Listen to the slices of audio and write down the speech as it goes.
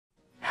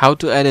How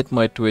to edit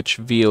my Twitch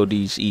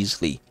VODs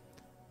easily.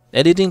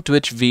 Editing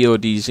Twitch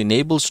VODs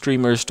enables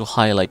streamers to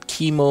highlight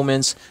key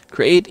moments,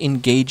 create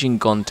engaging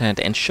content,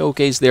 and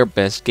showcase their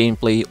best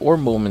gameplay or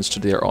moments to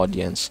their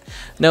audience.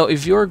 Now,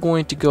 if you're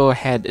going to go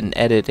ahead and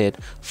edit it,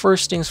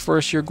 first things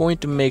first, you're going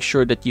to make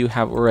sure that you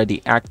have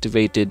already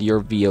activated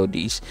your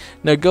VODs.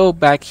 Now, go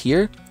back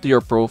here to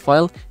your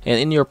profile, and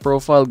in your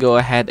profile, go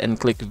ahead and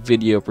click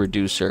Video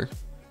Producer.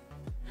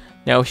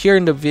 Now here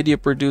in the Video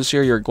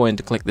Producer, you're going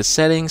to click the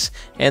settings,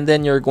 and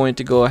then you're going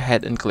to go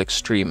ahead and click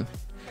Stream.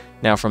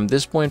 Now from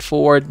this point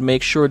forward,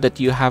 make sure that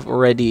you have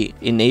already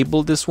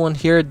enabled this one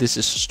here. This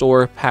is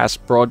Store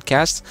Past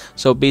Broadcast.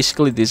 So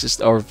basically this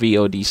is our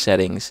VOD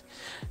settings.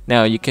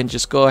 Now you can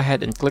just go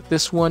ahead and click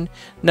this one.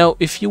 Now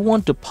if you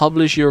want to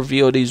publish your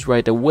VODs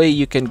right away,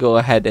 you can go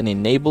ahead and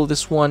enable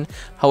this one.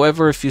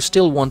 However, if you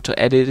still want to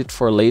edit it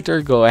for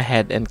later, go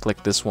ahead and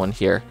click this one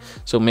here.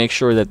 So make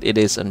sure that it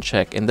is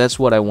unchecked, and that's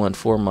what I want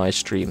for my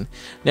stream.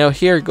 Now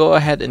here, go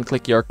ahead and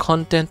click your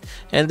content,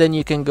 and then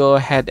you can go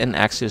ahead and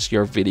access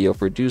your Video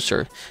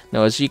Producer.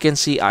 Now as you can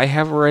see, I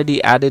have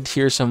already added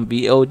here some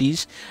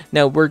VODs.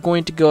 Now we're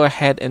going to go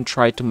ahead and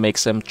try to make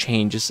some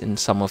changes in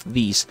some of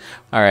these.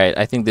 Alright,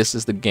 I think this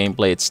is the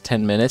gameplay. It's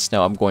 10 minutes.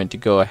 Now I'm going to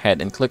go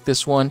ahead and click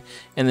this one,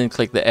 and then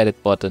click the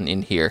edit button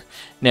in here.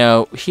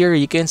 Now here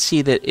you can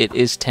see that it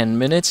is 10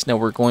 minutes. Now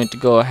we're going to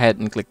go ahead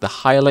and click the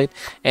highlight,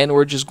 and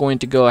we're just going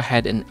to go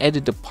ahead and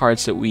edit the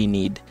parts that we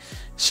need.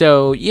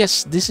 So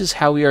yes, this is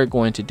how we are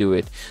going to do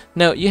it.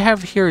 Now you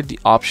have here the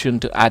option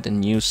to add a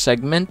new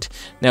segment.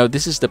 Now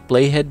this is the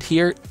playhead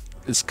here.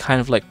 It's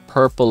kind of like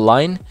purple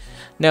line.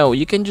 Now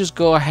you can just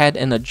go ahead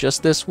and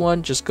adjust this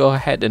one. Just go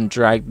ahead and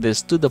drag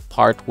this to the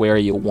part where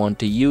you want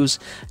to use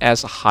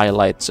as a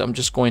highlight. So I'm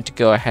just going to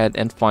go ahead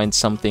and find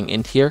something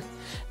in here.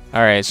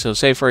 Alright, so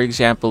say for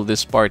example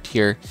this part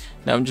here.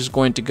 Now I'm just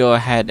going to go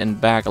ahead and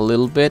back a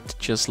little bit,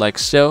 just like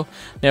so.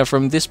 Now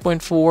from this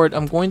point forward,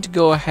 I'm going to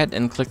go ahead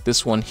and click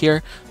this one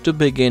here to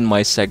begin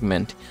my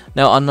segment.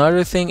 Now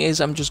another thing is,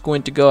 I'm just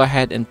going to go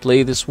ahead and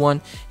play this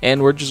one,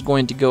 and we're just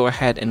going to go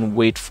ahead and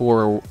wait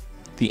for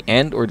the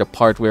end, or the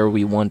part where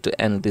we want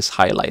to end this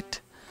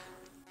highlight.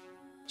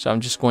 So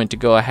I'm just going to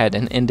go ahead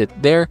and end it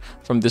there.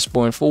 From this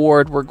point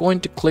forward, we're going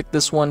to click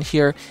this one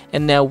here,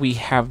 and now we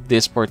have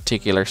this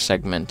particular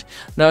segment.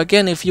 Now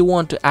again, if you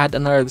want to add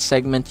another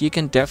segment, you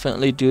can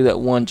definitely do that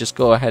one. Just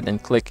go ahead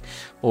and click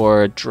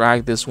or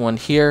drag this one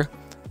here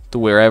to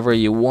wherever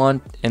you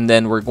want, and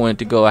then we're going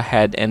to go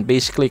ahead and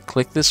basically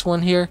click this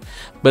one here.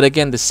 But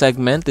again, the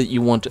segment that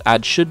you want to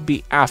add should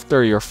be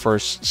after your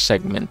first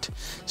segment.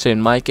 So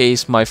in my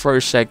case, my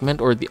first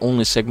segment, or the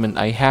only segment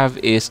I have,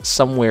 is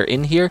somewhere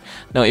in here.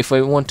 Now if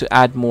I want to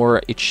add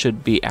more, it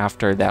should be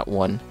after that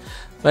one.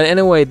 But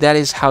anyway, that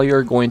is how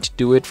you're going to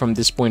do it from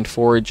this point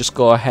forward. Just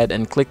go ahead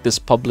and click this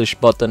publish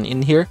button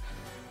in here,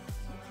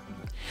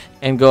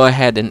 and go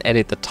ahead and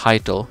edit the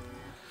title.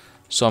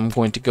 So I'm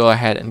going to go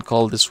ahead and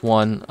call this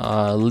one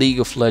League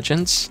of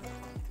Legends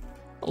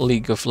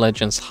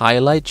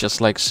highlight,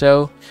 just like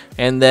so.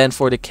 And then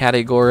for the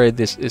category,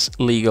 this is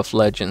League of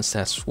Legends.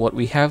 That's what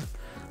we have.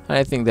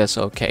 I think that's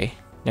okay.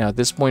 Now at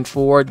this point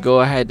forward,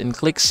 go ahead and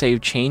click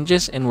Save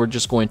Changes, and we're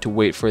just going to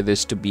wait for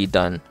this to be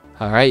done.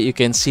 Alright, you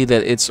can see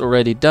that it's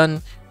already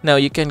done. Now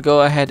you can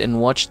go ahead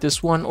and watch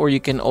this one, or you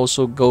can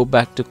also go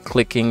back to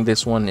clicking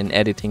this one and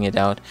editing it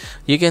out.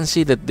 You can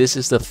see that this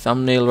is the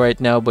thumbnail right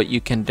now, but you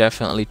can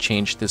definitely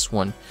change this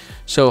one.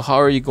 So how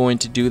are you going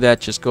to do that?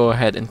 Just go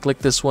ahead and click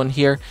this one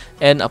here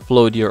and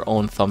upload your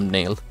own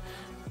thumbnail.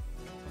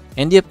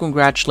 And yep,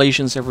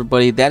 congratulations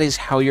everybody, that is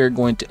how you're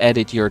going to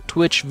edit your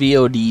Twitch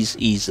VODs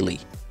easily.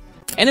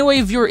 Anyway,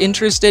 if you're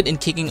interested in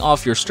kicking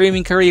off your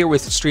streaming career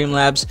with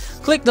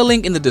Streamlabs, click the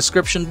link in the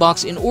description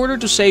box in order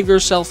to save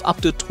yourself up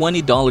to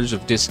 $20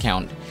 of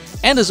discount.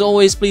 And as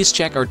always, please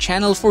check our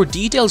channel for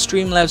detailed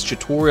Streamlabs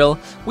tutorial.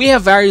 We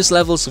have various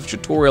levels of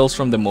tutorials,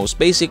 from the most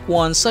basic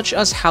ones such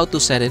as how to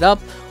set it up,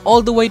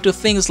 all the way to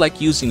things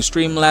like using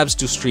Streamlabs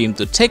to stream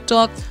to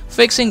TikTok,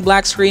 fixing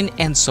black screen,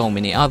 and so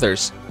many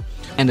others.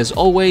 And as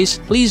always,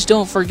 please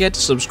don't forget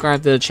to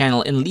subscribe to the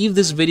channel and leave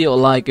this video a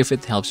like if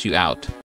it helps you out.